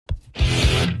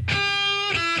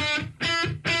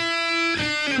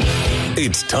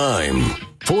It's time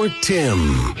for Tim.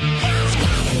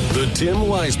 The Tim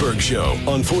Weisberg Show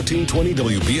on 1420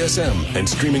 WBSM and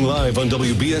streaming live on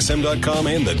WBSM.com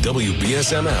and the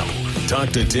WBSM app. Talk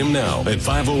to Tim now at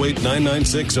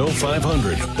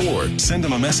 508-996-0500 or send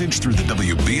him a message through the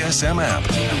WBSM app.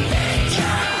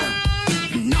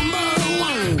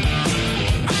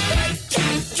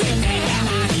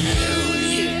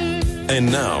 And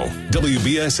now,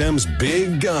 WBSM's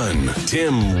big gun,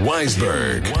 Tim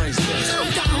Weisberg.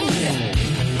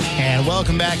 And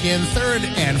welcome back in third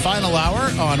and final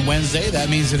hour on Wednesday. That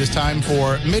means it is time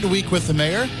for Midweek with the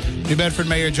Mayor. New Bedford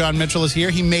Mayor Jon Mitchell is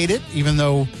here. He made it, even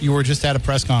though you were just at a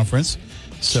press conference.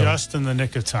 So, just in the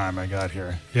nick of time I got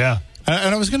here. Yeah.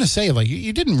 And I was going to say, like,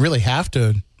 you didn't really have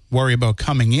to worry about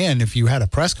coming in if you had a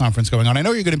press conference going on. I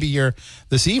know you're going to be here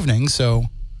this evening, so...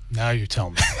 Now you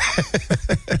tell me.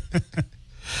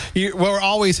 We're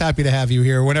always happy to have you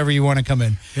here whenever you want to come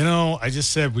in. You know, I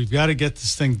just said we've got to get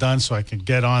this thing done so I can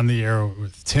get on the air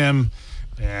with Tim.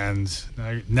 And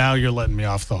now you're letting me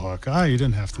off the hook. You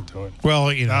didn't have to do it.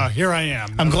 Well, you know. Here I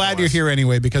am. I'm glad you're here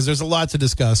anyway because there's a lot to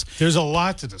discuss. There's a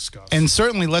lot to discuss. And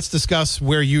certainly let's discuss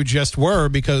where you just were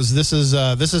because this is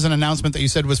an announcement that you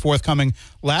said was forthcoming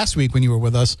last week when you were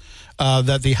with us,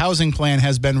 that the housing plan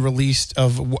has been released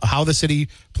of how the city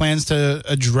plans to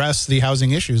address the housing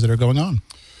issues that are going on.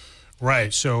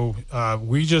 Right. So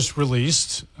we just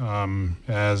released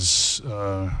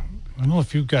I don't know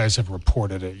if you guys have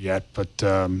reported it yet, but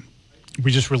we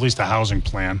just released a housing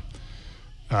plan,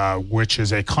 which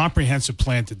is a comprehensive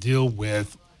plan to deal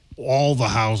with all the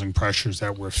housing pressures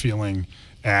that we're feeling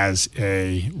as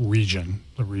a region,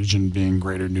 the region being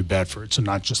Greater New Bedford. So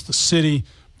not just the city,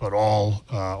 but all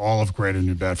of Greater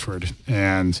New Bedford.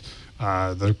 And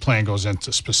the plan goes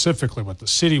into specifically what the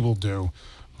city will do,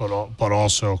 but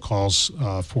also calls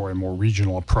for a more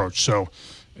regional approach. So.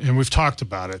 And we've talked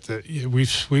about it. That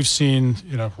we've seen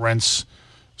rents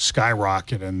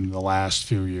skyrocket in the last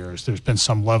few years. There's been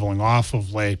some leveling off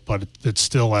of late, but it's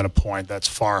still at a point that's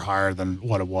far higher than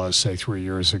what it was, say, 3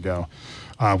 years ago.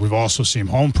 We've also seen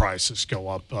home prices go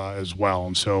up as well,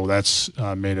 and so that's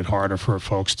made it harder for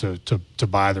folks to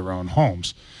buy their own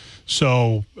homes.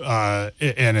 So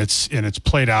and it's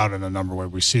played out in a number of ways.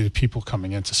 We see the people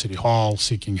coming into City Hall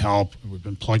seeking help. We've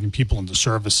been plugging people into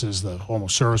services. The Home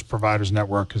Service Providers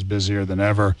Network is busier than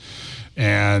ever,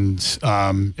 and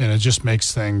it just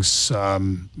makes things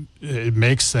volatile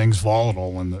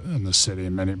in the city.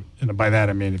 And by that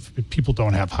I mean if people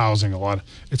don't have housing,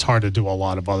 it's hard to do a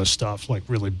lot of other stuff like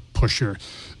really push your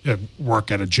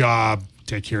work at a job,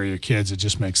 take care of your kids. It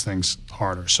just makes things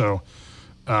harder. So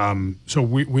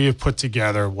we have put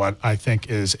together what I think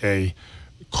is a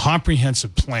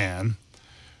comprehensive plan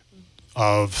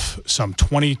of some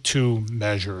 22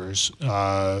 measures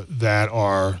that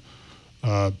are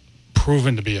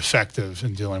proven to be effective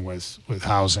in dealing with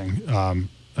housing,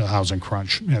 housing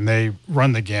crunch. And they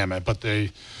run the gamut, but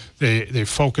they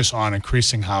focus on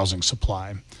increasing housing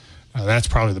supply. That's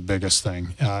probably the biggest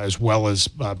thing, as well as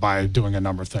by doing a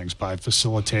number of things, by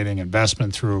facilitating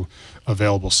investment through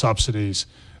available subsidies,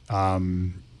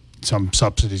 some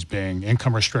subsidies being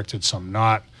income restricted, some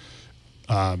not,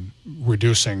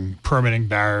 reducing permitting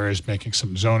barriers, making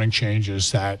some zoning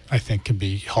changes that I think can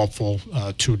be helpful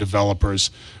to developers,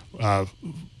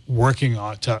 working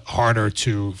harder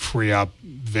to free up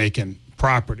vacant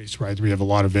properties, right? We have a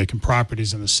lot of vacant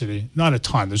properties in the city, not a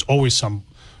ton. There's always some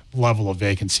level of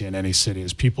vacancy in any city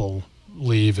as people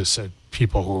leave, as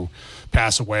people who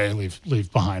pass away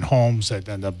leave behind homes that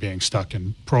end up being stuck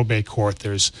in probate court.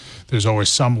 There's always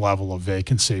some level of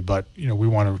vacancy, but we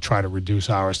want to try to reduce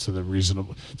ours to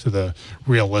the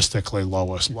realistically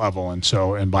lowest level,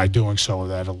 and by doing so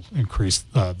that'll increase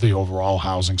the overall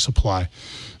housing supply.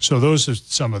 So those are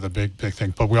some of the big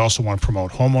things. But we also want to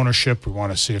promote home ownership. We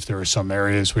want to see if there are some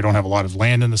areas. We don't have a lot of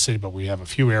land in the city, but we have a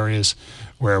few areas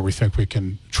where we think we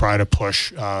can try to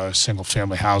push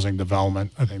single-family housing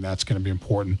development. I think that's going to be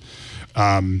important,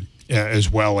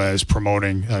 as well as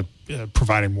promoting,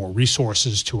 providing more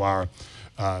resources to our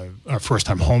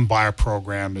first-time home buyer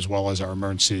program, as well as our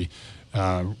emergency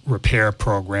repair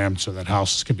program, so that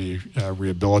houses can be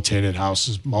rehabilitated.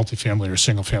 Houses, multifamily or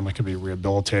single-family, can be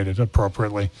rehabilitated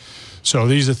appropriately. So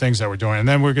these are things that we're doing. And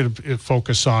then we're going to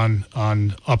focus on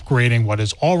upgrading what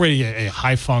is already a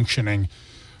high-functioning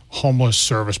homeless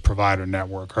service provider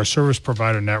network. Our service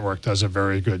provider network does a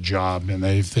very good job, and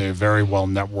they're very well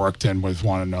networked in with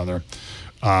one another.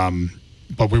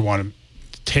 But we want to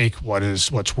take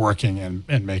what's working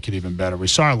and make it even better. We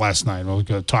saw it last night. We'll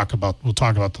talk about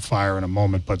the fire in a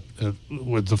moment, but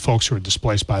with the folks who were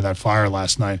displaced by that fire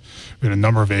last night, we had a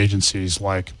number of agencies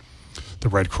like the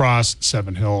Red Cross,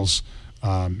 Seven Hills,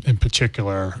 in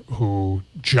particular, who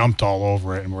jumped all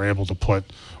over it and were able to put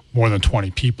more than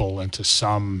 20 people into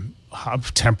some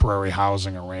temporary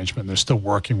housing arrangement. They're still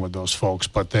working with those folks,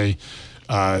 but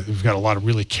we've got a lot of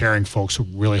really caring folks who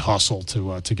really hustle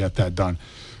to get that done.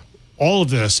 All of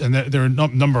this, and there are a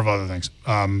number of other things,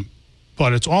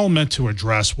 but it's all meant to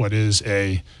address what is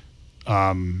a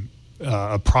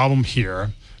problem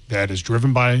here that is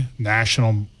driven by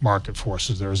national market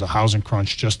forces. There is a housing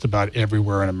crunch just about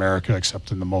everywhere in America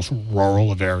except in the most rural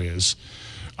of areas.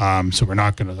 So we're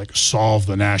not going to solve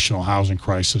the national housing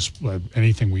crisis with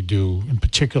anything we do, in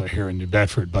particular here in New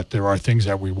Bedford, but there are things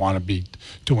that we want to be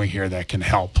doing here that can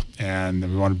help, and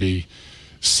we want to be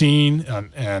seen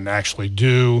and actually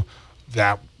do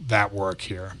that work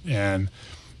here. And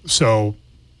so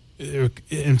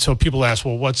people ask,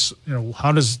 well,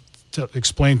 how does to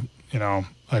explain,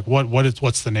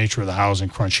 what's the nature of the housing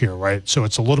crunch here, right? So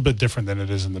it's a little bit different than it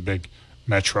is in the big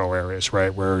metro areas, right,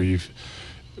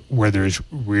 where there's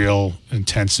real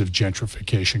intensive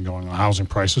gentrification going on. Housing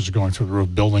prices are going through the roof.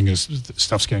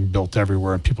 Stuff's getting built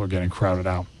everywhere, and people are getting crowded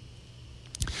out.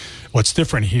 What's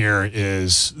different here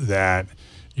is that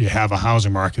you have a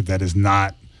housing market that is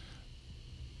not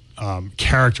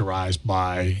characterized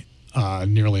by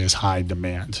nearly as high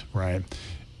demand, right?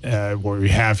 What we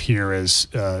have here is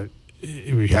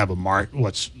we have a market,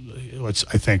 what's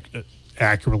I think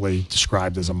accurately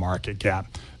described as a market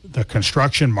gap. The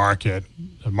construction market,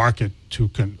 the market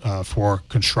for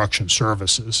construction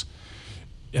services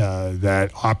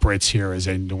that operates here as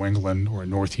a New England or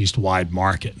Northeast-wide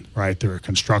market, right? There are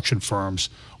construction firms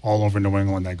all over New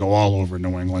England that go all over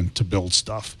New England to build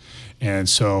stuff. And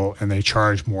they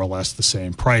charge more or less the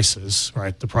same prices,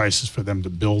 right? The prices for them to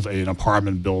build an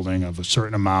apartment building of a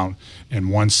certain amount in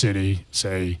one city,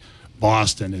 say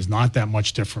Boston, is not that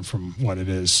much different from what it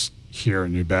is here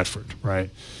in New Bedford, right?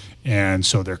 And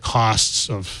so their costs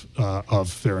of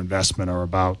their investment are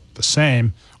about the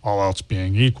same, all else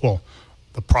being equal.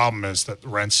 The problem is that the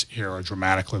rents here are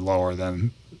dramatically lower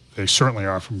than they certainly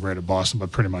are from Greater Boston,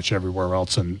 but pretty much everywhere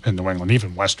else in New England,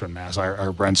 even Western Mass.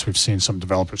 Our rents, we've seen some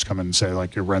developers come in and say,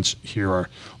 your rents here are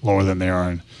lower than they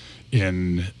are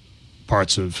in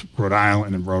parts of Rhode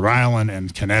Island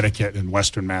and Connecticut and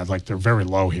Western Mass. They're very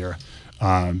low here,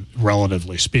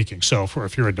 relatively speaking. So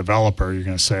if you're a developer, you're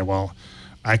going to say, well,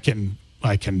 I can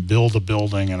build a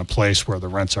building in a place where the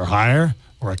rents are higher,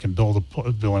 or I can build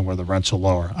a building where the rents are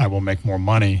lower. I will make more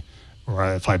money,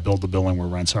 or if I build a building where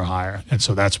rents are higher. And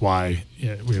so that's why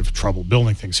we have trouble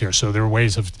building things here. So there are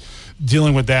ways of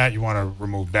dealing with that. You want to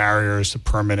remove barriers to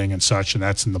permitting and such, and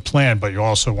that's in the plan. But you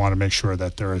also want to make sure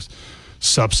that there is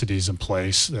subsidies in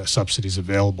place, subsidies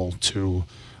available to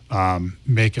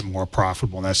make it more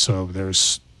profitable. And that's so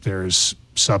there's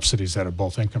subsidies that are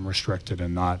both income restricted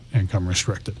and not income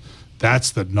restricted.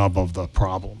 That's the nub of the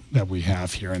problem that we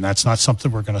have here, and that's not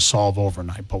something we're going to solve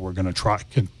overnight, but we're going to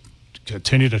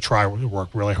continue to work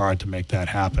really hard to make that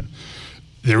happen.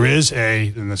 There is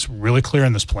and it's really clear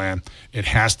in this plan, it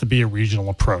has to be a regional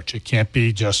approach. It can't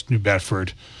be just New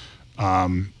Bedford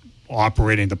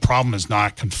operating. The problem is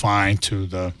not confined to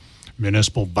the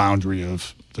municipal boundary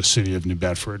of the city of New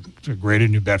Bedford. The greater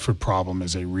New Bedford problem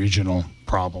is a regional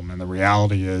problem, and the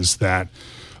reality is that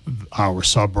our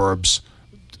suburbs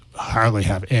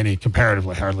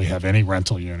comparatively hardly have any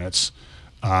rental units.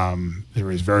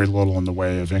 There is very little in the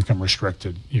way of income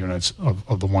restricted units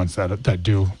of the ones that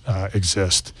do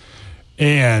exist.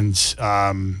 And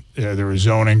there are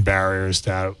zoning barriers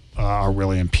that are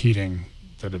really impeding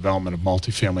the development of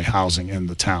multifamily housing in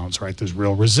the towns, right? There's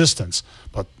real resistance.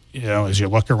 But, as you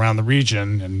look around the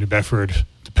region in New Bedford,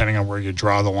 depending on where you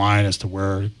draw the line as to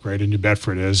where Greater New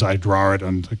Bedford is, I draw it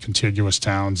on the contiguous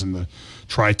towns and the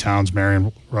tri-towns,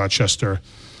 Marion, Rochester,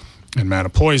 and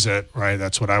Mattapoisett, right?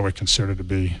 That's what I would consider to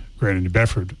be Greater New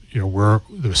Bedford. Where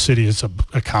the city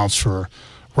accounts for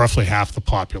roughly half the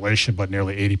population, but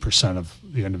nearly 80% of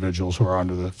the individuals who are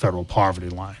under the federal poverty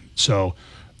line. So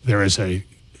there is a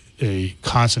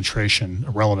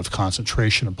relative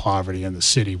concentration of poverty in the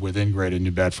city within Greater New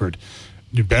Bedford.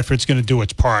 New Bedford's going to do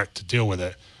its part to deal with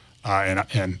it,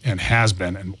 and has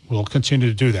been, and will continue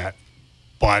to do that.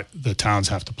 But the towns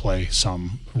have to play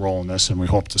some role in this, and we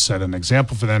hope to set an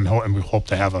example for them, and we hope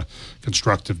to have a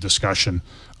constructive discussion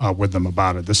with them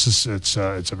about it. It's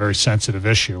a very sensitive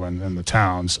issue in the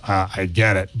towns. I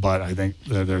get it, but I think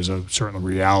that there's a certain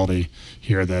reality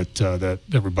here that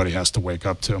everybody has to wake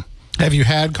up to. Have you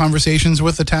had conversations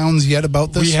with the towns yet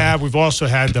about this? We have. We've also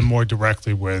had them more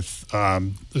directly with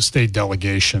the state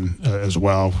delegation as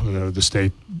well.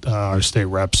 Our state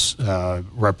reps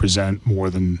represent more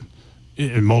than,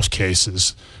 in most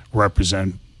cases,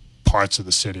 represent parts of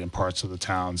the city and parts of the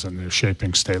towns, and they're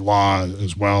shaping state law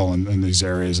as well in these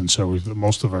areas. And so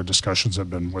most of our discussions have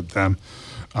been with them.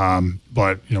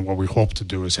 But what we hope to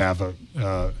do is have a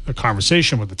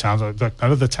conversation with the towns.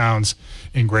 None of the towns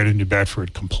in Greater New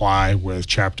Bedford comply with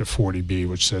Chapter 40B,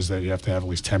 which says that you have to have at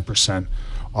least 10%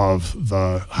 of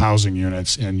the housing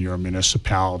units in your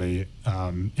municipality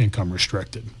income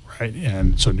restricted, right?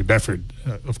 And so New Bedford,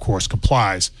 of course,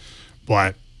 complies,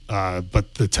 but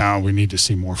the town, we need to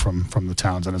see more from the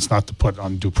towns, and it's not to put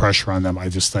undue pressure on them. I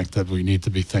just think that we need to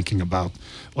be thinking about,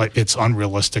 like, it's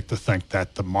unrealistic to think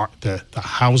that the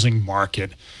housing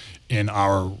market in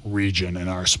our region, in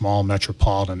our small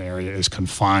metropolitan area, is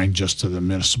confined just to the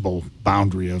municipal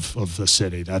boundary of the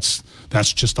city. That's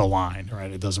just a line,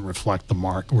 right? It doesn't reflect the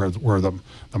market where the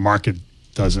market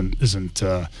isn't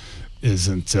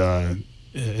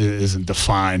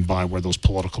defined by where those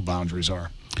political boundaries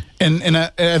are. And I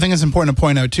think it's important to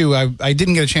point out, too, I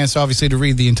didn't get a chance, obviously, to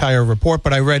read the entire report,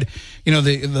 but I read,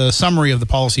 the summary of the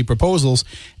policy proposals,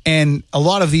 and a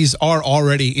lot of these are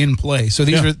already in play. So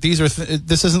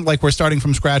this isn't like we're starting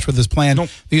from scratch with this plan. Nope.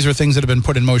 These are things that have been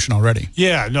put in motion already.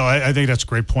 Yeah, no, I think that's a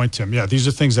great point, Tim. Yeah, these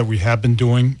are things that we have been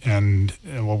doing and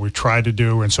what we try to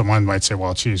do, and someone might say,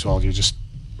 well, you're just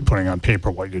putting on paper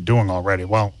what you're doing already.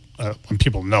 Well, when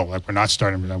people know, like, we're not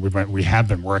starting, we have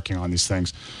been working on these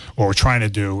things. What we're trying to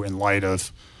do in light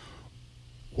of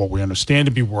what we understand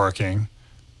to be working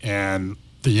and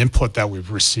the input that we've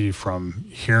received from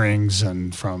hearings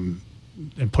and from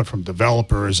input from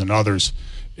developers and others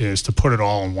is to put it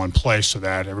all in one place so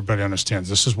that everybody understands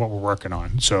this is what we're working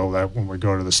on. So that when we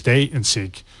go to the state and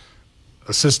seek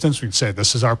assistance, we can say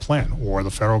this is our plan, or the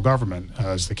federal government,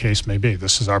 as the case may be.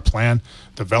 This is our plan.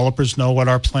 Developers know what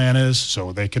our plan is,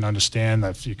 so they can understand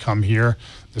that if you come here,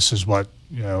 this is what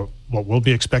will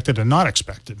be expected and not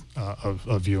expected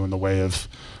of you in the way of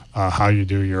how you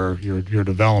do your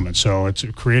development. So it's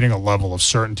creating a level of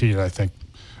certainty that I think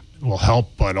will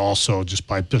help, but also just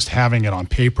by just having it on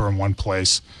paper in one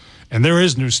place. And there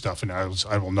is new stuff, and I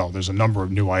will know there's a number of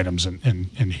new items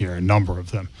in here, a number of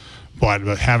them. But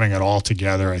having it all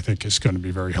together, I think, is going to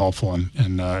be very helpful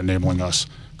in enabling us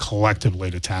collectively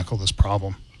to tackle this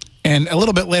problem. And a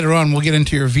little bit later on, we'll get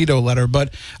into your veto letter,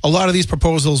 but a lot of these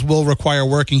proposals will require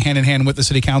working hand in hand with the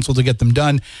city council to get them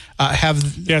done.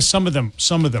 Some of them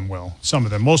will. Some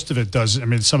of them. Most of it does. I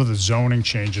mean, some of the zoning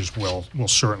changes will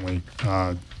certainly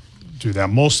do that.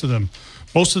 Most of them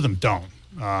don't.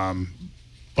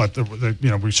 But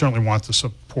we certainly want the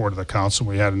support of the council.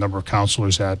 We had a number of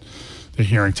councilors at the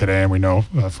hearing today, and we know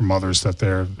from others that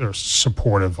they're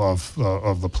supportive of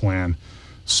the plan.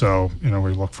 So we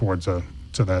look forward to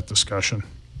that discussion.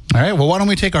 All right. Well, why don't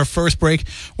we take our first break?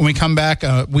 When we come back,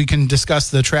 we can discuss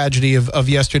the tragedy of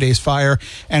yesterday's fire,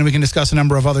 and we can discuss a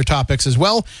number of other topics as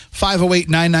well.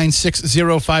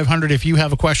 508-996-0500 if you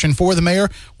have a question for the mayor.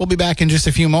 We'll be back in just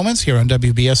a few moments here on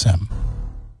WBSM.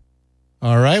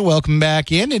 All right, welcome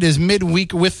back in. It is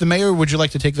midweek with the mayor. Would you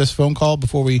like to take this phone call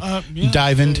before we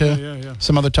dive into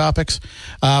some other topics?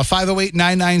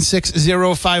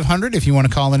 508-996-0500 if you want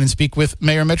to call in and speak with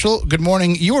Mayor Mitchell. Good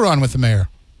morning. You are on with the mayor.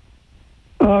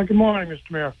 Good morning,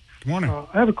 Mr. Mayor. Good morning.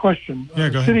 I have a question. Go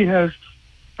ahead. The city has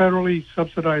federally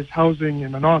subsidized housing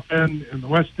in the north end, in the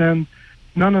west end,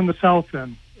 none in the south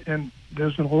end. And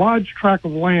there's a large tract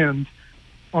of land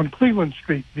on Cleveland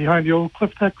Street behind the old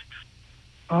Cliftex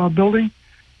building.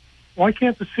 Why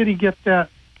can't the city get that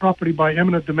property by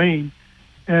eminent domain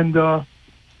and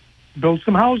build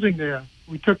some housing there?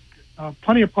 We took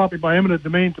plenty of property by eminent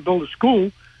domain to build a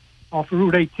school off of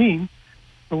Route 18,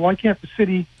 so why can't the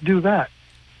city do that?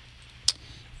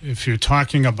 If you're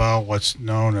talking about what's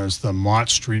known as the Mott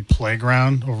Street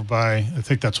Playground over by, I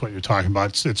think that's what you're talking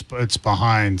about. It's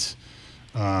behind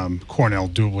Cornell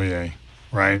Dublier,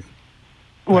 right?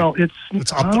 Well, it's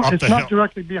up the not hill.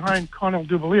 directly behind Cornell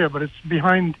Dublier, but it's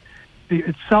behind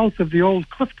it's south of the old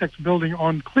Cliftex building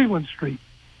on Cleveland Street,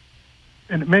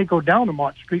 and it may go down to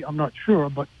Mott Street. I'm not sure,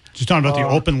 but you're talking about the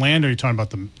open land, or are you talking about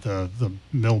the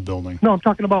mill building? No, I'm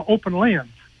talking about open land.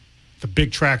 The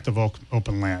big tract of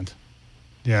open land.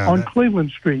 Yeah. On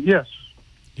Cleveland Street, yes.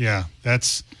 Yeah,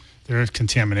 there are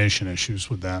contamination issues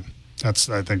with that. I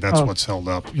think that's what's held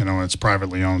up. It's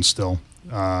privately owned still.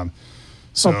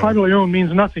 So privately owned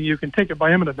means nothing. You can take it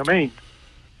by eminent domain.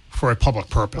 For a public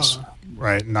purpose,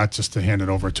 right? Not just to hand it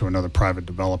over to another private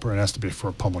developer. It has to be for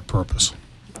a public purpose.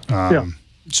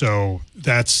 So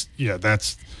that's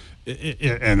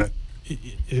it, and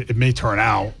it may turn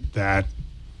out that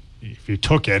if you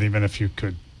took it, even if you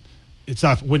could,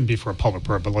 wouldn't be for a public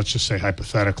purpose, but let's just say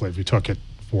hypothetically, if you took it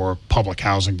for public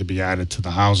housing to be added to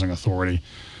the housing authority,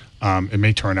 it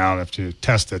may turn out, if you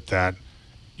test it, that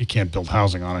you can't build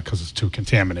housing on it because it's too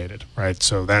contaminated, right?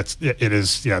 So that's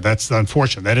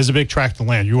unfortunate. That is a big tract of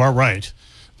land. You are right.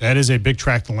 That is a big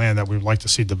tract of land that we would like to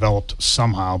see developed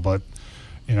somehow, but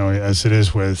as it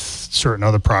is with certain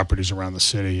other properties around the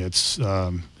city, it's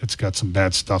got some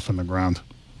bad stuff in the ground.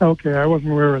 Okay, I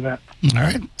wasn't aware of that. All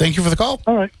right. Thank you for the call.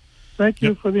 All right. Thank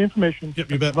you for the information.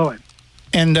 Yep, you bet. Bye.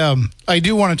 And I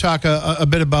do want to talk a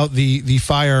bit about the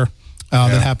fire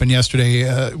that happened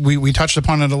yesterday. We touched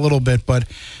upon it a little bit, but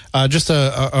just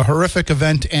a horrific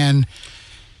event. And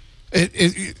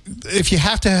if you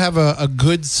have to have a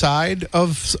good side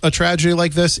of a tragedy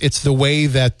like this, it's the way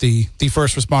that the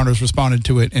first responders responded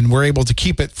to it, and were able to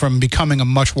keep it from becoming a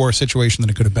much worse situation than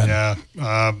it could have been. Yeah,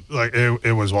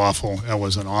 it was awful. It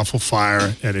was an awful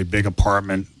fire at a big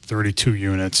apartment, 32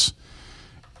 units,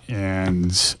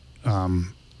 and it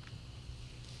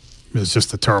was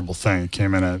just a terrible thing. It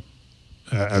came in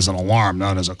as an alarm,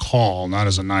 not as a call, not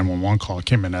as a 911 call. It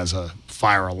came in as a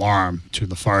fire alarm to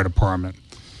the fire department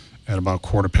at about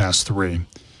 3:15,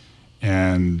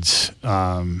 and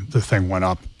the thing went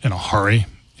up in a hurry.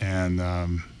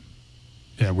 And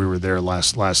we were there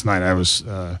last night.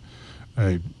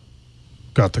 I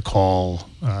got the call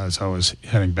as I was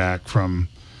heading back from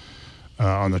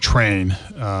on the train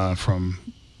from.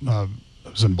 I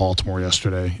was in Baltimore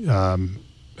yesterday.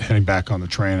 Heading back on the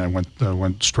train, I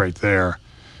went straight there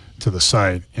to the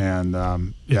site, and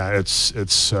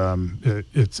it's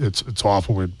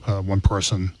awful. One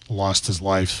person lost his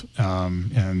life,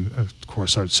 and of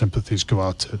course our sympathies go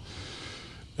out to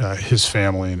his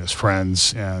family and his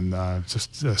friends, and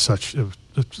it's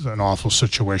an awful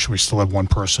situation. We still have one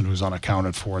person who's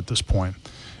unaccounted for at this point,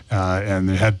 and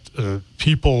they had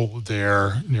people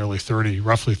there, nearly 30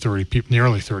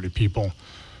 people,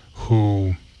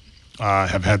 who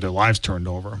have had their lives turned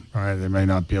over. All right, they may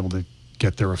not be able to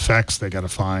get their effects. They got to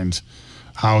find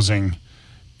housing,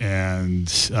 and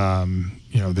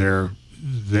they're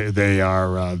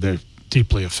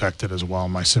deeply affected as well.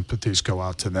 My sympathies go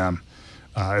out to them.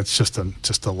 It's just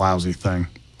a lousy thing.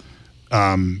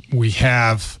 We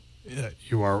have,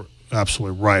 you are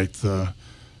absolutely right, the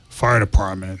fire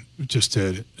department just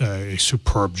did a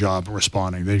superb job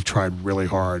responding. They tried really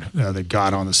hard. They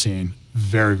got on the scene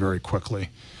very, very quickly,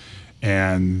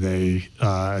 and they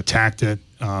attacked it.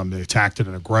 They attacked it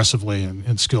aggressively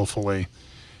and skillfully,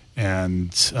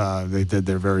 and they did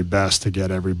their very best to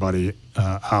get everybody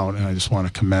out. And I just want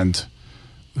to commend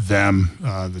them,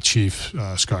 the chief,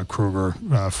 Scott Kruger,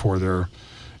 for their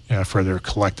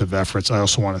collective efforts. I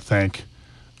also want to thank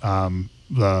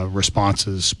the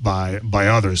responses by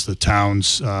others. The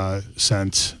towns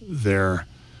sent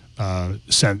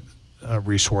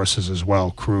resources as well,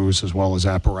 crews as well as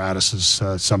apparatuses,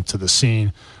 some to the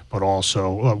scene, but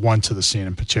also one to the scene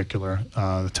in particular.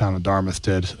 The town of Dartmouth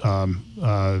did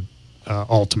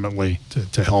ultimately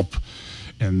to help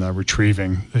in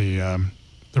retrieving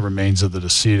the remains of the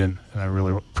decedent, and I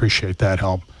really appreciate that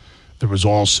help. There was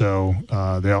also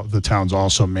the towns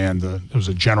also manned it was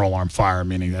a general armed fire,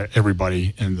 meaning that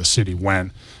everybody in the city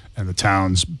went, and the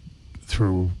towns,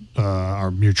 through our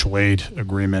mutual aid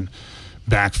agreement,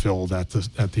 backfilled at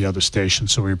the other station.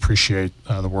 So we appreciate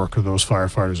the work of those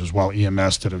firefighters as well.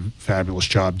 EMS did a fabulous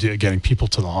job getting people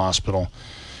to the hospital,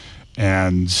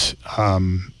 and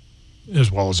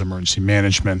as well as emergency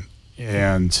management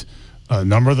and a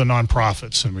number of the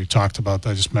nonprofits. And we talked about,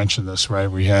 I just mentioned this, right?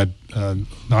 We had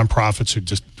nonprofits who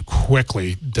just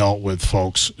quickly dealt with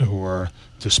folks who were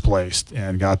displaced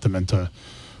and got them into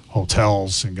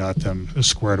hotels and got them as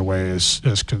squared away as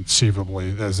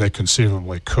they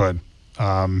conceivably could.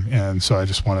 And so I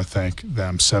just want to thank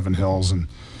them, Seven Hills and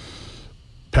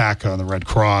PACA and the Red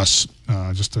Cross,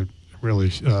 just really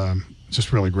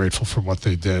grateful for what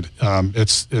they did.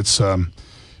 It's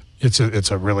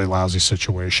a really lousy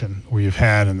situation we've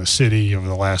had in the city over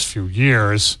the last few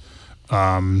years,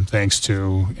 thanks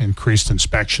to increased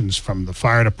inspections from the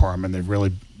fire department. They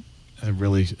really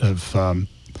have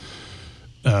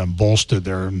bolstered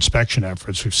their inspection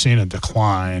efforts. We've seen a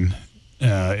decline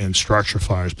in structure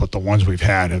fires, but the ones we've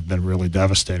had have been really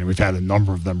devastating. We've had a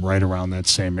number of them right around that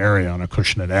same area on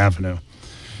Acushnet Avenue,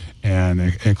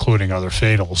 and including other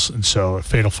fatal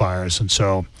fires. And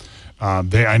so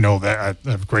I know that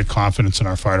I have great confidence in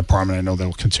our fire department. I know they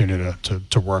will continue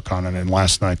to work on it. And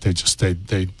last night their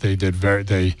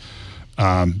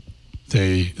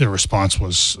response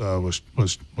was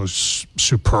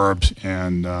superb,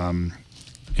 and I'm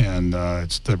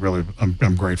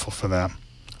grateful for that.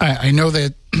 I know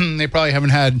that they probably haven't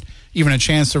had even a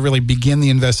chance to really begin the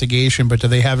investigation, but do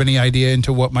they have any idea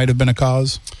into what might have been a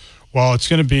cause? Well, it's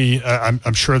going to be,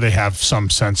 I'm sure they have some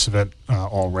sense of it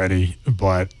already,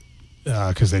 but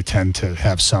because they tend to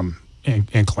have some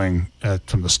inkling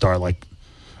from the start,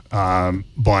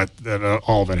 but that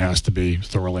all of it has to be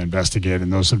thoroughly investigated.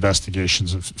 And those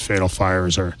investigations of fatal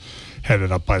fires are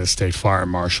headed up by the state fire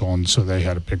marshal, and so they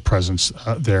had a big presence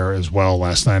there as well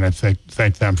last night. I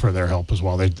thank them for their help as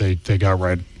well. They got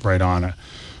right on it.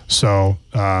 So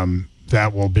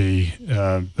that'll be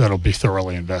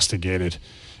thoroughly investigated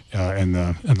in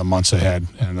the months ahead,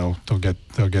 and they'll get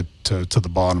to the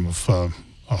bottom of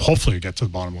hopefully get to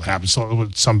the bottom of what happened. So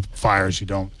with some fires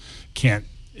can't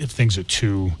if things are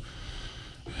too.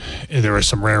 There are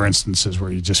some rare instances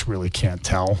where you just really can't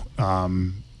tell.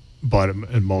 But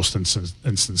in most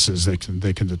instances, they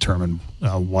can determine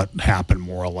what happened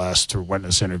more or less through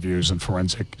witness interviews and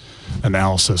forensic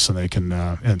analysis, and they can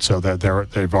and so that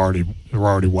they're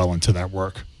already well into that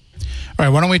work. All right,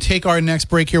 why don't we take our next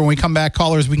break here? When we come back,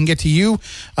 callers, we can get to you,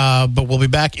 but we'll be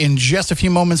back in just a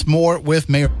few moments more with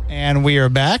Mayor. And we are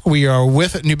back. We are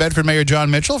with New Bedford Mayor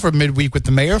Jon Mitchell for Midweek with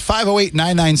the Mayor,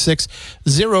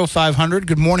 508-996-0500.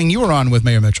 Good morning. You are on with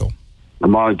Mayor Mitchell.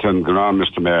 Good morning, Tim. Good morning,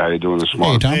 Mr. Mayor. How you doing this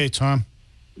morning? Hey, Tom.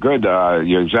 Good.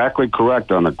 You're exactly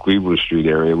correct on the Cleveland Street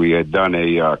area. We had done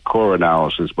a core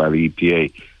analysis by the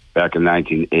EPA back in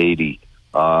 1980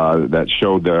 that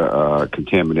showed the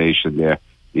contamination there.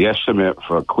 The estimate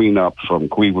for cleanup from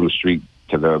Cleveland Street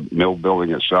to the mill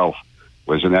building itself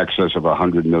was in excess of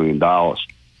 $100 million. Wow.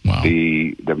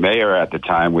 The mayor at the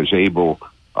time was able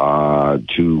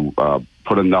to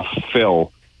put enough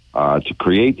fill to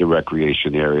create the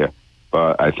recreation area.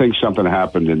 But I think something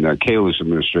happened in Kayla's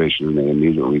administration, and they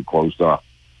immediately closed off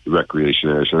the recreation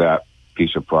area. So that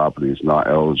piece of property is not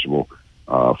eligible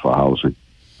for housing.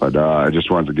 But I just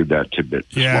wanted to give that tidbit.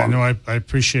 Yeah, no, I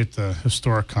appreciate the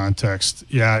historic context.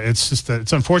 Yeah, it's just that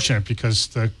it's unfortunate because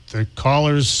the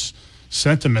caller's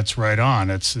sentiment's right on.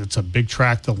 It's a big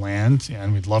tract of land,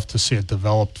 and we'd love to see it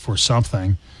developed for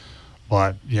something.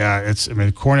 But yeah,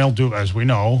 Cornell Duke, as we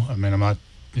know. I'm not,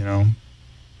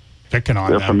 picking on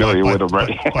They're them. familiar with them,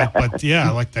 right? but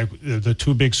yeah, like the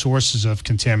two big sources of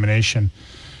contamination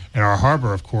in our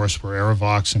harbor, of course, were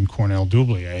Aerovox and Cornell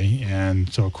Dublier. And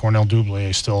so Cornell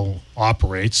Dublier still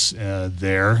operates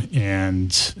there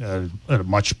and at a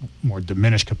much more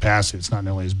diminished capacity. It's not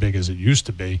nearly as big as it used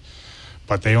to be,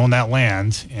 but they own that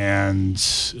land, and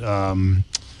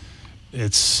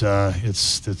it's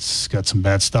got some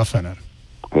bad stuff in it.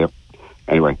 Yep.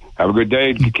 Anyway, have a good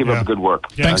day. Keep up the good work.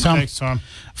 Yeah, Thanks, Tom.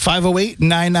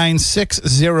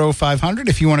 508-996-0500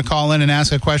 if you want to call in and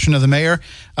ask a question of the mayor.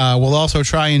 We'll also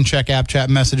try and check app chat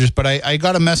messages, but I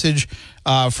got a message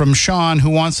from Sean who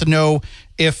wants to know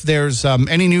if there's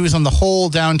any news on the whole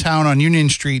downtown on Union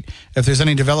Street, if there's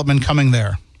any development coming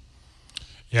there.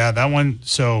 Yeah, that one.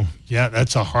 So, yeah,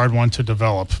 that's a hard one to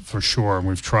develop for sure. And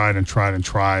we've tried, and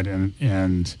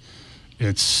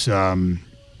it's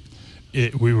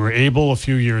we were able a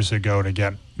few years ago to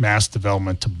get Mass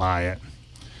Development to buy it.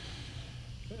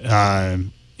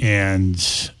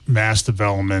 And Mass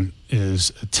Development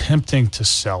is attempting to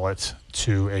sell it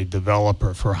to a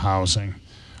developer for housing.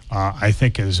 I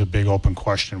think it is a big open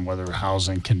question whether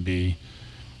housing can be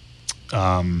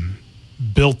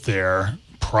built there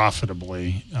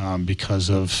profitably because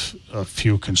of a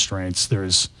few constraints.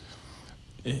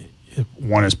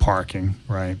 One is parking,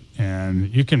 right?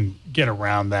 And you can get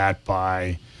around that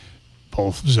by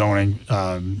both zoning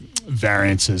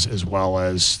variances as well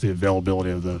as the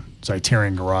availability of the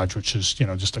Zeitarian garage, which is,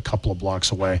 just a couple of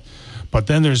blocks away. But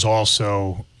then there's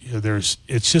also,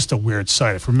 it's just a weird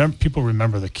site. If people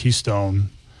remember the Keystone,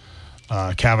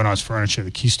 Kavanaugh's Furniture,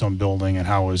 the Keystone building, and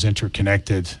how it was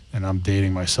interconnected, and I'm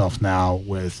dating myself now,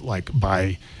 with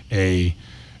by a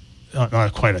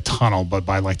not quite a tunnel, but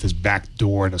by this back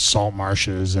door to salt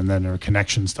marshes, and then there are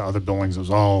connections to other buildings. It was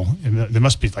all, there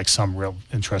must be some real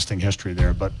interesting history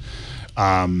there, but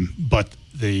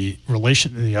the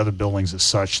relation to the other buildings is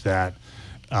such that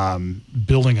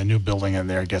building a new building in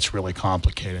there gets really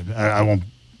complicated. I won't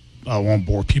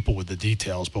bore people with the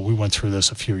details, but we went through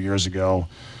this a few years ago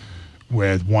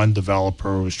with one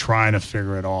developer who was trying to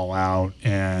figure it all out,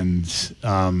 and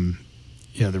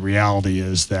the reality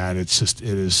is that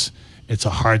it's a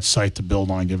hard site to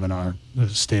build on given the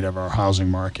state of our housing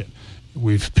market.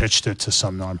 We've pitched it to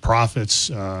some nonprofits,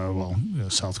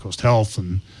 South Coast Health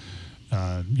and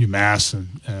UMass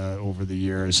over the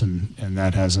years, and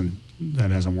that hasn't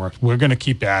worked. We're going to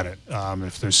keep at it.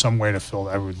 If there's some way to fill,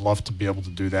 I would love to be able to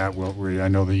do that. I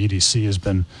know the EDC has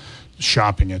been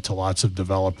shopping it to lots of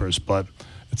developers, but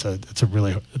it's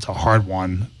a hard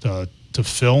one to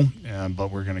fill,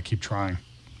 but we're going to keep trying.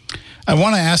 I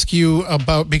want to ask you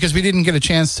about, because we didn't get a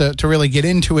chance to really get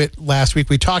into it last week.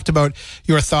 We talked about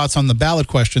your thoughts on the ballot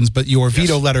questions, but your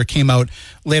veto letter came out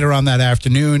later on that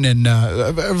afternoon, and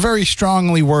a very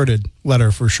strongly worded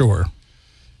letter for sure.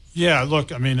 Yeah,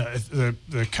 look, I mean,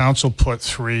 the council put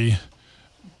 3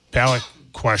 ballot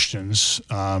questions,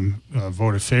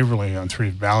 voted favorably on 3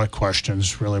 ballot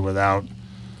questions, really without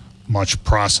much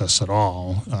process at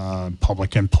all.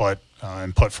 Public input,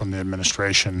 input from the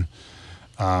administration.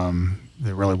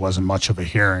 There really wasn't much of a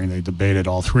hearing. They debated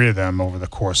all 3 of them over the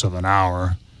course of an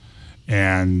hour.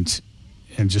 And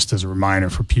just as a reminder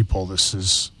for people, this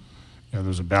is,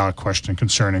 there's a ballot question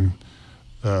concerning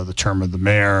the term of the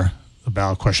mayor, a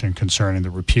ballot question concerning the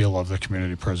repeal of the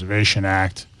Community Preservation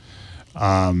Act,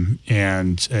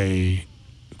 and a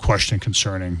question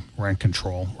concerning rent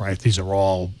control, right? These are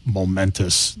all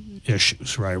momentous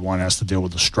issues, right? One has to deal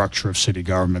with the structure of city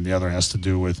government. The other has to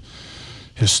do with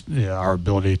our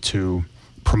ability to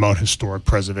promote historic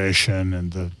preservation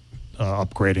and the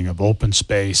upgrading of open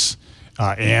space,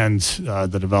 and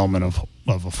the development of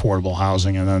affordable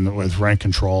housing. And then with rent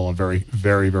control, a very,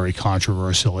 very, very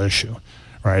controversial issue,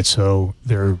 right? So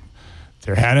there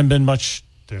hadn't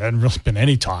really been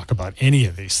any talk about any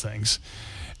of these things.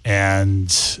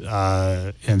 And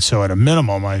so at a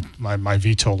minimum, my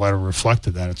veto letter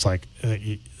reflected that. It's like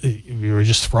we were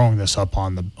just throwing this up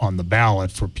on the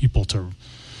ballot for people to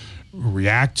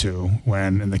react to,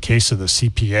 when in the case of the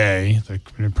CPA, the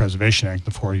Community Preservation Act,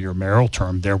 the 4-year mayoral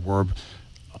term, there were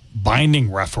binding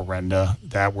referenda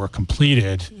that were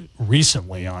completed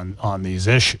recently on these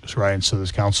issues, right? And so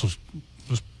this council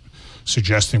was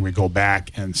suggesting we go back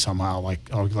and somehow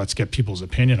let's get people's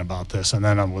opinion about this. And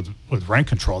then with rent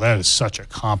control, that is such a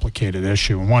complicated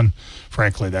issue, and one,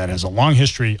 frankly, that has a long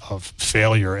history of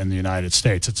failure in the United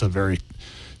States. It's a very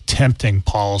tempting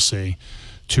policy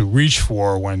to reach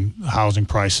for when housing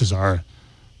prices are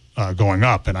going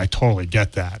up, and I totally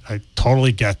get that. I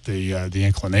totally get the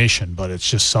inclination, but it's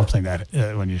just something that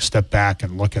when you step back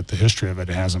and look at the history of it,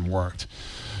 it hasn't worked.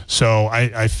 So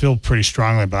I feel pretty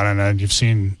strongly about it, and you've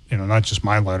seen, not just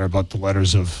my letter, but the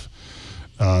letters of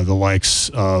the likes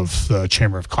of the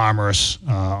Chamber of Commerce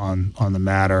on the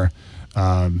matter,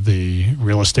 the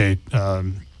Real Estate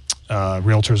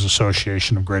Realtors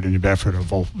Association of Greater New Bedford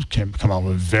have all come out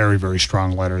with very, very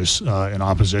strong letters in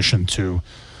opposition to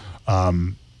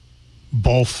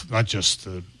both, not just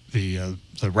the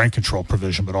rent control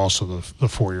provision, but also the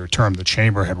 4-year term. The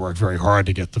Chamber had worked very hard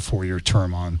to get the 4-year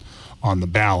term on the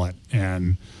ballot,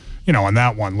 and on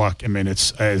that one, look, I mean,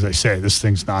 it's, as I say, this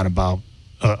thing's not about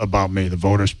me. The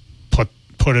voters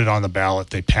put it on the ballot,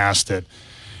 they passed it.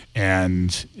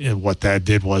 And what that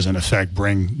did was, in effect,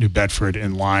 bring New Bedford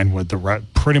in line with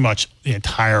pretty much the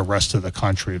entire rest of the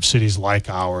country of cities like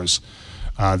ours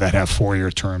that have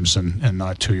 4-year terms and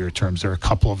not 2-year terms. There are a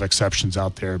couple of exceptions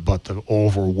out there, but the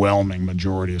overwhelming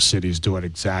majority of cities do it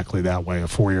exactly that way, a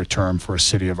 4-year term for a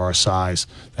city of our size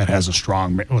that has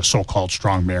a so-called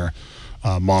strong mayor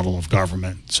model of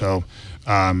government. So,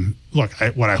 look,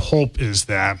 what I hope is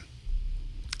that,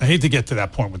 I hate to get to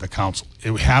that point with the council.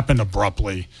 It happened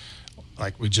abruptly.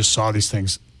 Like, we just saw these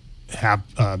things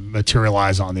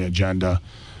materialize on the agenda.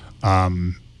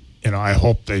 I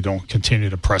hope they don't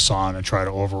continue to press on and try to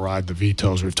override the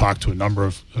vetoes. We've talked to a number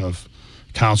of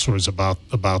councilors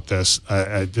about this.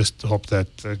 I just hope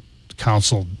that the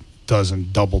council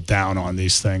doesn't double down on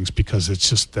these things, because it's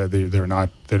just that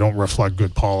they don't reflect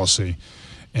good policy.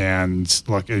 And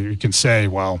look, you can say,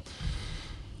 well,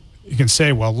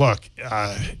 look,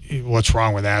 what's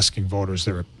wrong with asking voters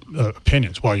their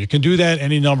opinions? Well, you can do that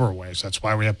any number of ways. That's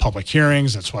why we have public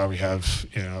hearings. That's why we have,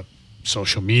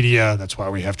 social media. That's why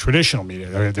we have traditional media.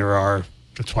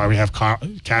 That's why we have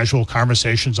casual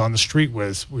conversations on the street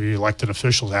we elected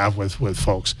officials have with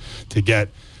folks to get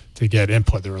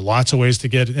input. There are lots of ways to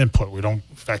get input. In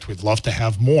fact, we'd love to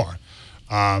have more.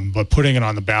 But putting it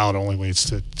on the ballot only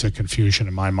leads to confusion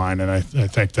in my mind. And I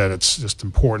think that it's just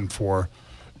important for,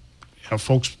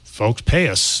 folks pay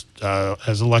us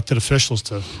as elected officials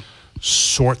to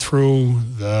sort through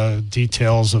the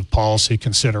details of policy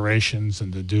considerations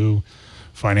and to do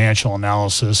financial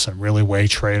analysis and really weigh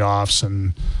trade-offs.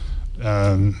 And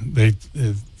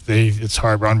it's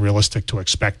hard, unrealistic to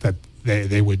expect that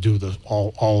they would do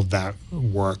all of that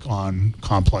work on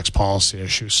complex policy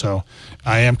issues. So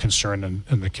I am concerned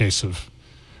in the case of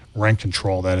rent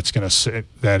control that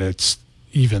it's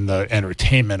even the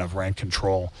entertainment of rent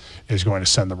control is going to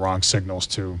send the wrong signals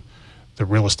to the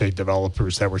real estate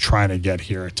developers that we're trying to get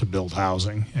here to build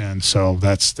housing. And so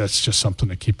that's just something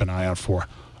to keep an eye out for.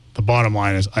 The bottom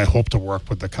line is, I hope to work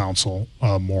with the council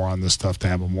more on this stuff, to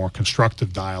have a more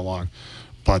constructive dialogue.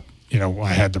 But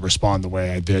I had to respond the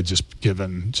way I did, just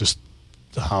given just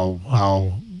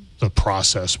how the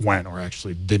process went, or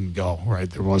actually didn't go. Right,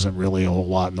 there wasn't really a whole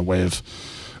lot in the way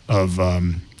of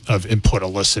input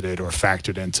elicited or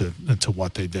factored into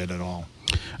what they did at all.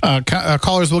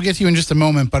 Callers, we'll get to you in just a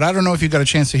moment, but I don't know if you got a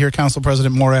chance to hear Council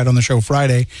President Morad on the show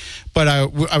Friday, but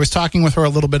I was talking with her a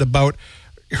little bit about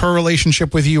her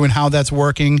relationship with you and how that's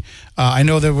working. I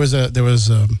know there was a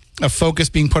focus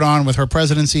being put on with her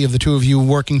presidency of the two of you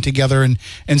working together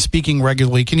and speaking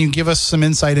regularly. Can you give us some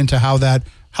insight into how that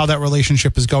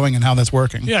relationship is going and how that's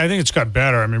working? Yeah, I think it's got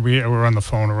better. I mean, we were on the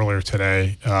phone earlier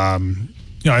today.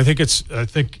 I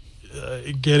think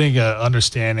getting an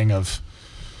understanding of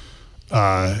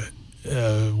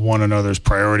one another's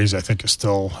priorities, I think, is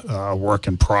still a work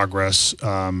in progress.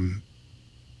 I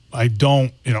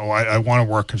want to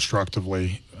work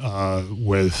constructively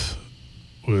with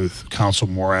Council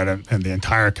Morad and the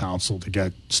entire council to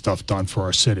get stuff done for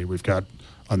our city. We've got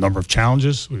a number of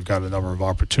challenges. We've got a number of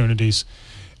opportunities.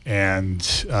 And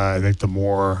I think the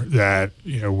more that,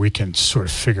 we can sort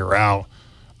of figure out,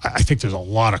 I think there's a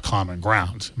lot of common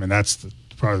ground. I mean, that's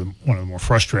probably one of the more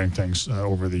frustrating things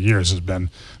over the years has been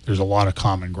there's a lot of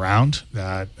common ground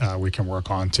that we can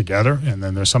work on together. And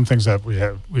then there's some things that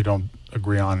we don't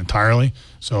agree on entirely.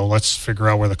 So let's figure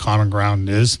out where the common ground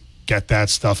is, get that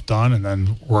stuff done, and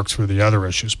then work through the other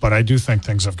issues. But I do think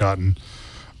things have gotten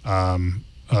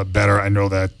better. I know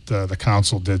that the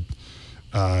council did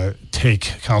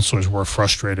councilors were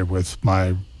frustrated with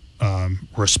my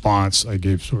response. I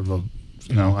gave sort of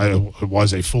it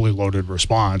was a fully loaded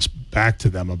response back to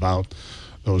them about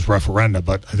those referenda,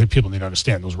 but I think people need to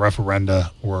understand those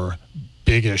referenda were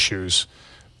big issues.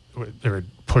 They were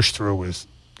pushed through with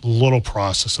little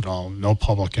process at all, no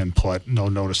public input, no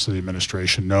notice to the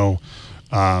administration,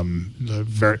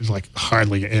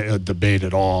 hardly a debate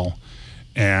at all.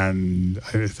 And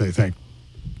I think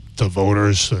the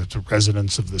voters, the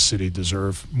residents of the city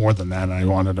deserve more than that. And I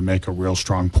wanted to make a real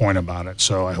strong point about it.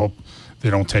 So I hope they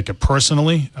don't take it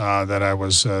personally, that I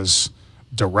was as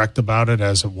direct about it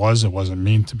as it was. It wasn't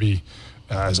mean to be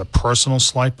as a personal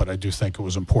slight, but I do think it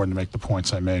was important to make the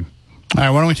points I made. All right,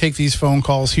 why don't we take these phone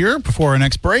calls here before our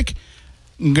next break?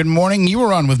 Good morning. You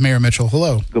were on with Mayor Mitchell.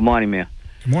 Hello. Good morning, Mayor.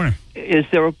 Good morning. Is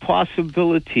there a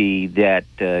possibility that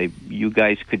you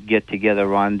guys could get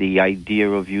together on the idea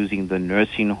of using the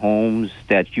nursing homes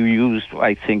that you used,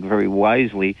 I think, very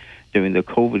wisely during the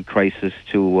COVID crisis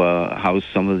to house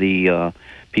some of the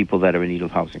people that are in need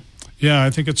of housing? Yeah,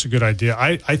 I think it's a good idea.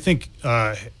 I think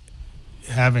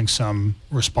having some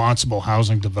responsible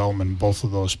housing development in both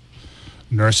of those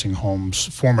nursing homes,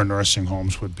 former nursing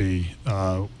homes, would be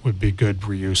good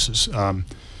reuses.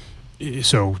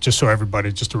 So just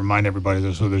to remind everybody,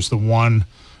 there's the one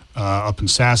up in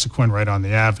Sassaquin, right on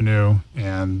the avenue,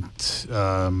 and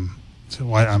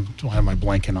why am I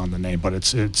blanking on the name? But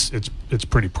it's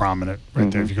pretty prominent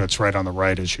right there. If you go, it's right on the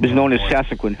right as you. It's known as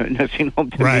Sassaquin Nursing Home.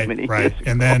 Right.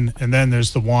 And then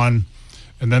there's the one.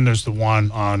 And then there's the one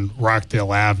on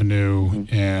Rockdale Avenue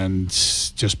and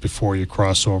just before you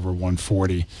cross over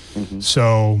 140.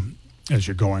 So as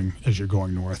you're going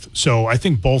north. So I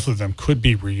think both of them could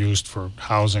be reused for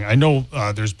housing. I know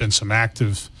there's been some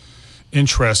active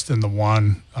interest in the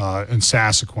one in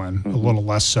Sassaquin, a little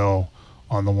less so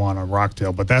on the one on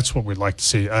Rockdale, but that's what we'd like to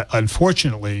see.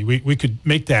 Unfortunately, we could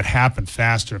make that happen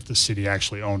faster if the city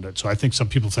actually owned it. So I think some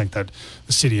people think that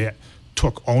the city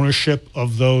took ownership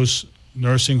of those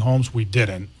nursing homes. We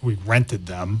didn't. We rented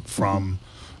them from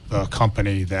the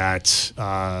company that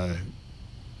I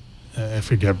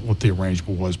forget what the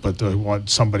arrangement was, but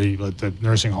the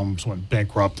nursing homes went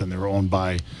bankrupt and they were owned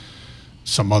by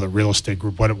some other real estate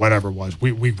group, whatever it was.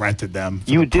 We rented them.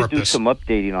 You did do some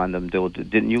updating on them, though,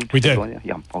 didn't you? We did.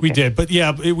 Yeah, okay. We did, but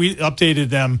we updated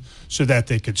them so that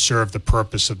they could serve the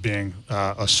purpose of being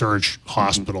a surge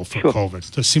hospital for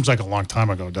COVID. It seems like a long time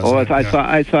ago, doesn't it?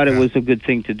 I thought it was a good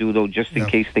thing to do, though, just in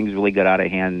case things really got out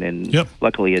of hand. And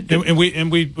luckily it did. And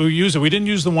we used it. We didn't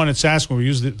use the one at Sasquatch. We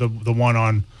used the one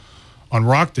on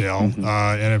Rockdale,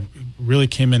 and it really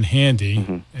came in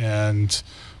handy.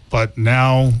 But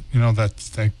now,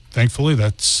 thankfully,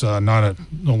 that's no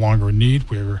longer a need.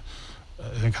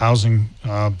 I think housing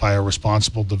by a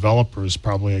responsible developer is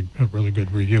probably a really good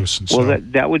reuse. And well,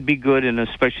 that would be good, and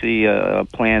especially a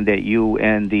plan that you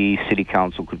and the city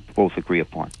council could both agree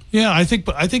upon. Yeah, I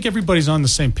think everybody's on the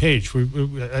same page.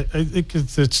 I think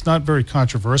it's not very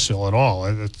controversial at all.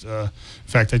 In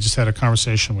fact, I just had a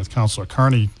conversation with Councilor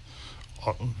Carney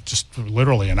just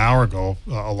literally an hour ago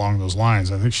along those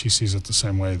lines. I think she sees it the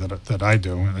same way that I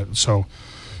do. And so,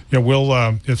 we'll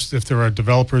if there are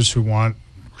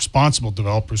responsible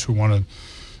developers who want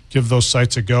to give those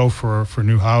sites a go for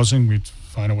new housing, we'd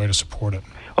find a way to support it.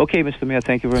 Okay, Mr. Mayor,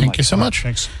 thank you very much. Thank you so much.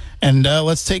 Thanks. And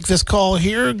let's take this call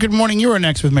here. Good morning. You are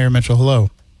next with Mayor Mitchell. Hello.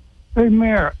 Hey,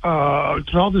 Mayor,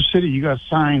 throughout the city, you got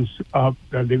signs up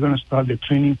that they're going to start the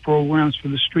cleaning programs for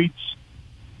the streets.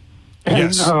 And,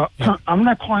 Yes. I'm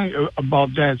not calling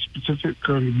about that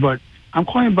specifically, but I'm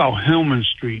calling about Hillman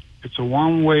Street. It's a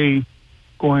one-way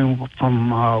going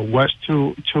from west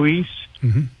to east.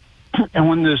 Mm-hmm. And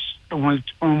when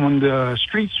the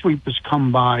street sweepers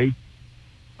come by,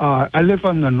 I live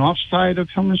on the north side of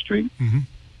Hillman Street. Mm-hmm.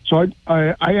 So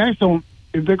I asked them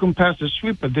if they can pass the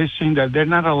sweeper. They're saying that they're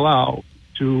not allowed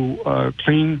to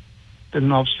clean the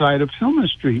north side of Hillman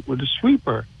Street with a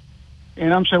sweeper.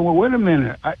 And I'm saying, well, wait a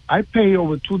minute. I pay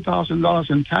over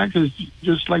 $2,000 in taxes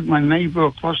just like my neighbor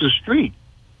across the street,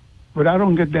 but I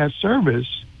don't get that service.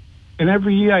 And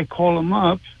every year I call him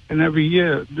up, and every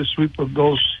year the sweeper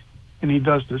goes and he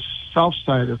does the south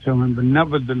side of Hillman, but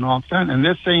never the north end. And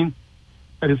they're saying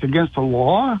that it's against the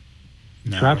law,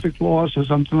 traffic laws or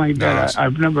something like that.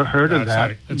 I've never heard of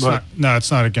that.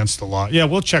 It's not against the law. Yeah,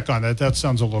 we'll check on that. That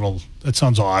sounds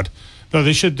odd.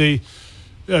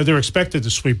 Though they're expected to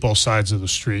sweep both sides of the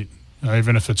street,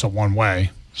 even if it's a one-way.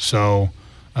 So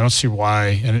I don't see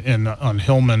why. And on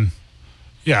Hillman,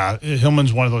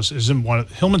 Hillman's one of those.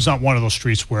 Hillman's not one of those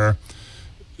streets where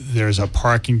there's a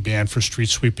parking ban for street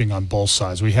sweeping on both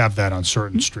sides. We have that on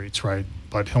certain streets, right?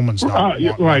 But Hillman's not.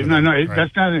 Right.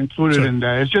 That's not included in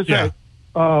that. It's just that.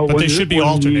 But they should be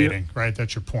alternating, right?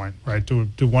 That's your point, right? Do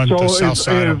one to the south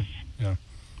side.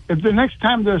 If the next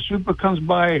time the sweeper comes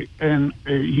by and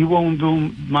he won't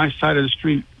do my side of the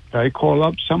street, I call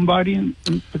up somebody in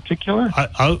particular.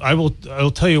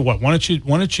 I'll tell you what. Why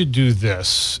don't you do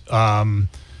this? If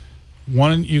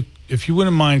you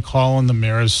wouldn't mind calling the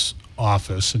mayor's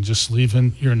office and just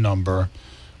leaving your number,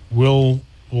 we'll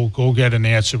go get an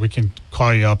answer. We can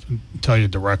call you up and tell you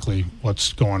directly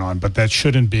what's going on. But that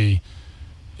shouldn't be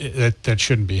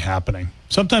happening.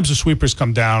 Sometimes the sweepers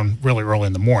come down really early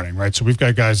in the morning, right? So we've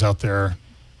got guys out there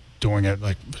doing it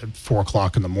like at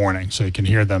 4:00 in the morning, so you can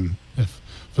hear them.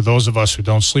 For those of us who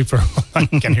don't sleep for a while,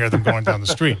 you can hear them going down the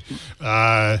street.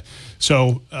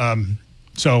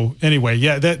 So anyway,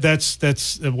 yeah, that's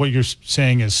what you're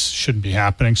saying shouldn't be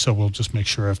happening. So we'll just make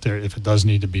sure if it does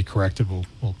need to be corrected,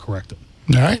 we'll correct it.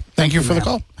 All right. Thank you for the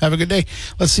call. Have a good day.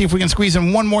 Let's see if we can squeeze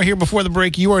in one more here before the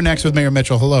break. You are next with Mayor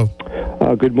Mitchell. Hello.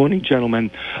 Good morning, gentlemen.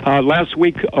 Last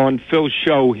week on Phil's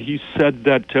show, he said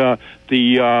that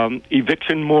the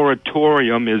eviction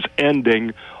moratorium is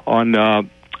ending on the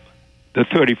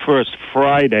 31st,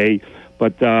 Friday,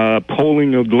 but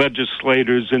polling of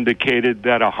legislators indicated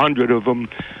that 100 of them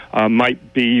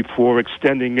might be for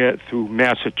extending it through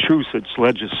Massachusetts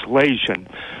legislation.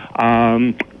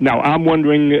 Now, I'm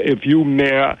wondering if you,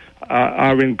 Mayor,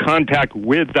 are in contact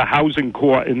with the housing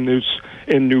court in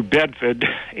New Bedford,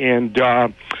 and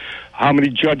how many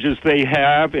judges they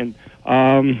have, and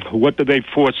what do they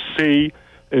foresee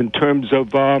in terms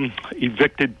of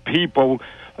evicted people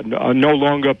no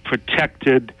longer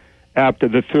protected after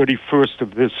the 31st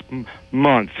of this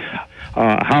month.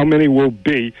 How many will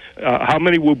be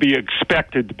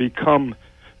expected to become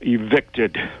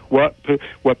evicted? What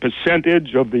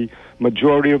percentage of the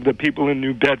majority of the people in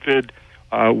New Bedford?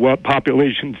 What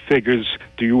population figures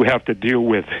do you have to deal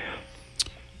with?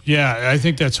 Yeah, I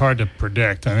think that's hard to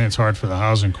predict. I think it's hard for the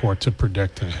housing court to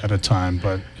predict ahead of time.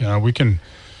 But we can.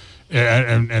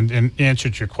 And answer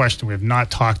to your question, we have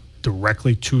not talked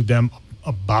directly to them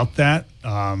about that,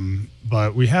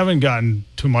 but we haven't gotten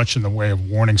too much in the way of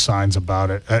warning signs about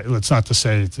it. It's not to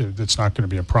say it's not going to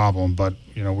be a problem, but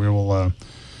we will.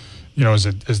 As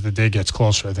the day gets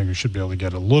closer, I think we should be able to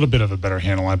get a little bit of a better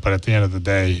handle on it. But at the end of the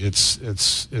day, it's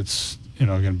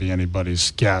going to be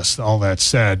anybody's guess. All that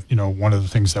said, one of the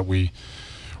things that we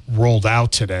rolled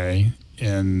out today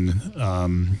in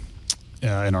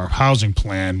our housing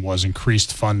plan was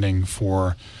increased funding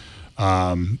for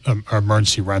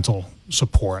emergency rental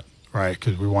support, right?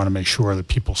 Because we want to make sure that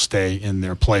people stay in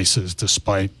their places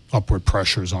despite upward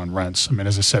pressures on rents. I mean,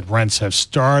 as I said, rents have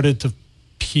started to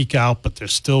peak out, but they're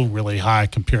still really high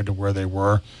compared to where they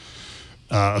were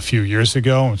a few years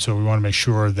ago. And so we want to make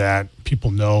sure that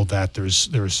people know that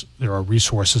there are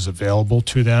resources available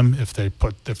to them if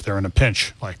they're in a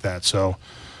pinch like that. So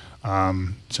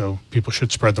people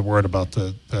should spread the word about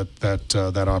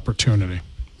that opportunity.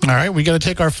 All right, we got to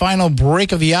take our final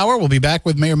break of the hour. We'll be back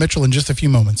with Mayor Mitchell in just a few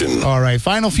moments. All right,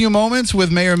 final few moments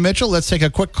with Mayor Mitchell. Let's take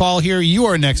a quick call here. You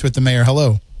are next with the mayor.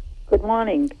 Hello. Good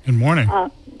morning. Good morning.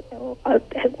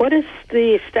 What is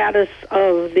the status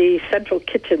of the central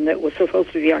kitchen that was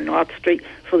supposed to be on North Street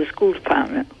for the school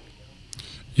department?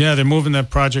 Yeah, they're moving that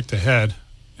project ahead,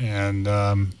 and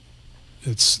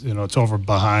it's over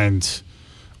behind.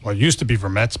 Well, it used to be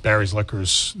Vermette's Barry's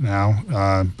Liquors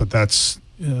now, but that's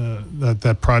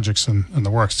that project's in the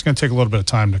works. It's going to take a little bit of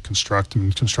time to construct,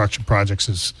 and construction projects,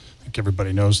 as I think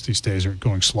everybody knows these days, are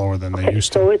going slower than they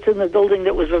used to. So it's in the building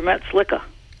that was Vermette's Liquor.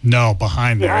 No,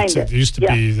 behind there. It used to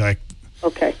be like.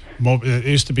 Okay. It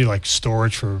used to be like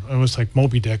storage for. It was like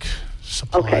Moby Dick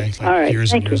supply, All right.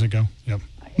 years and years ago. Yep.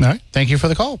 All right. Thank you for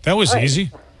the call. That was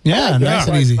easy. Yeah, nice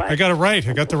and easy. I got it right.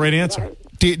 I got the right answer.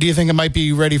 Do you think it might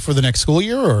be ready for the next school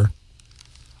year, or?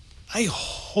 I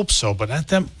hope so, but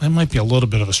that might be a little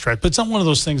bit of a stretch. But it's not one of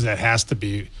those things that has to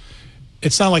be.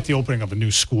 It's not like the opening of a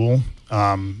new school,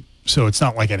 so it's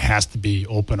not like it has to be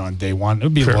open on day one. It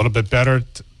would be a little bit better,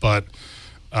 but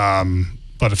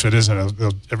if it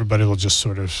isn't, everybody will just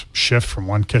sort of shift from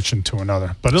one kitchen to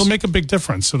another. But it'll make a big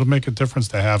difference. It'll make a difference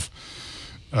to have.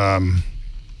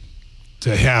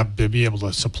 To be able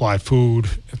to supply food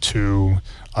to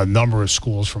a number of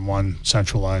schools from one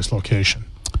centralized location.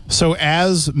 So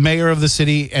as mayor of the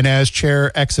city and as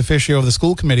chair ex officio of the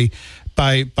school committee,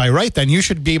 by right, then you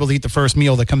should be able to eat the first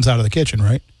meal that comes out of the kitchen,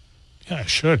 right? Yeah, I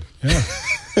should. Yeah.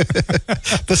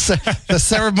 the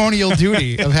ceremonial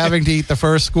duty of having to eat the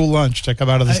first school lunch to come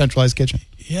out of the centralized kitchen.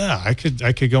 Yeah, I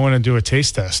could go in and do a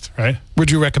taste test, right?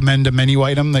 Would you recommend a menu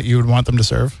item that you would want them to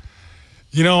serve?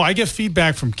 I get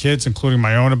feedback from kids, including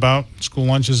my own, about school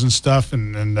lunches and stuff.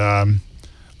 And I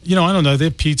don't know. They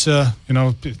have pizza.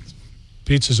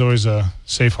 Pizza's always a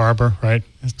safe harbor, right?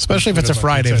 Especially if it's a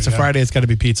Friday. Pizza, if it's a Friday, it's got to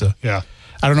be pizza. Yeah.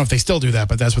 I don't know if they still do that,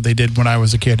 but that's what they did when I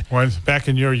was a kid. Well, back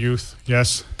in your youth,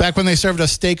 yes. Back when they served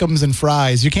us steakums and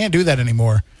fries. You can't do that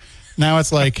anymore. Now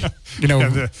it's like, veggie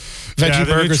burgers.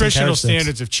 The nutritional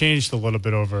standards have changed a little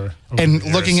bit over and the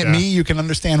years, looking at me, you can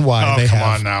understand why they have. Come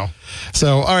on now.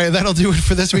 So, all right, that'll do it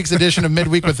for this week's edition of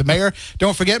Midweek with the Mayor.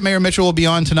 Don't forget, Mayor Mitchell will be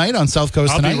on tonight on South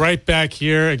Coast Tonight. I'll be right back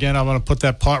here. Again, I'm going to put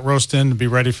that pot roast in to be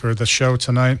ready for the show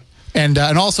tonight. And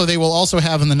also, they will also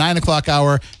have in the 9 o'clock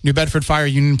hour, New Bedford Fire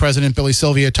Union President Billy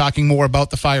Sylvia talking more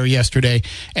about the fire yesterday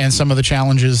and some of the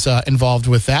challenges involved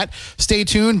with that. Stay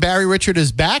tuned. Barry Richard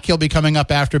is back. He'll be coming up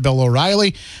after Bill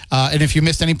O'Reilly. And if you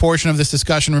missed any portion of this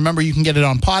discussion, remember you can get it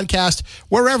on podcast,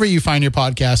 wherever you find your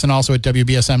podcast, and also at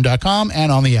WBSM.com and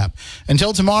on the app.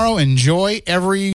 Until tomorrow, enjoy every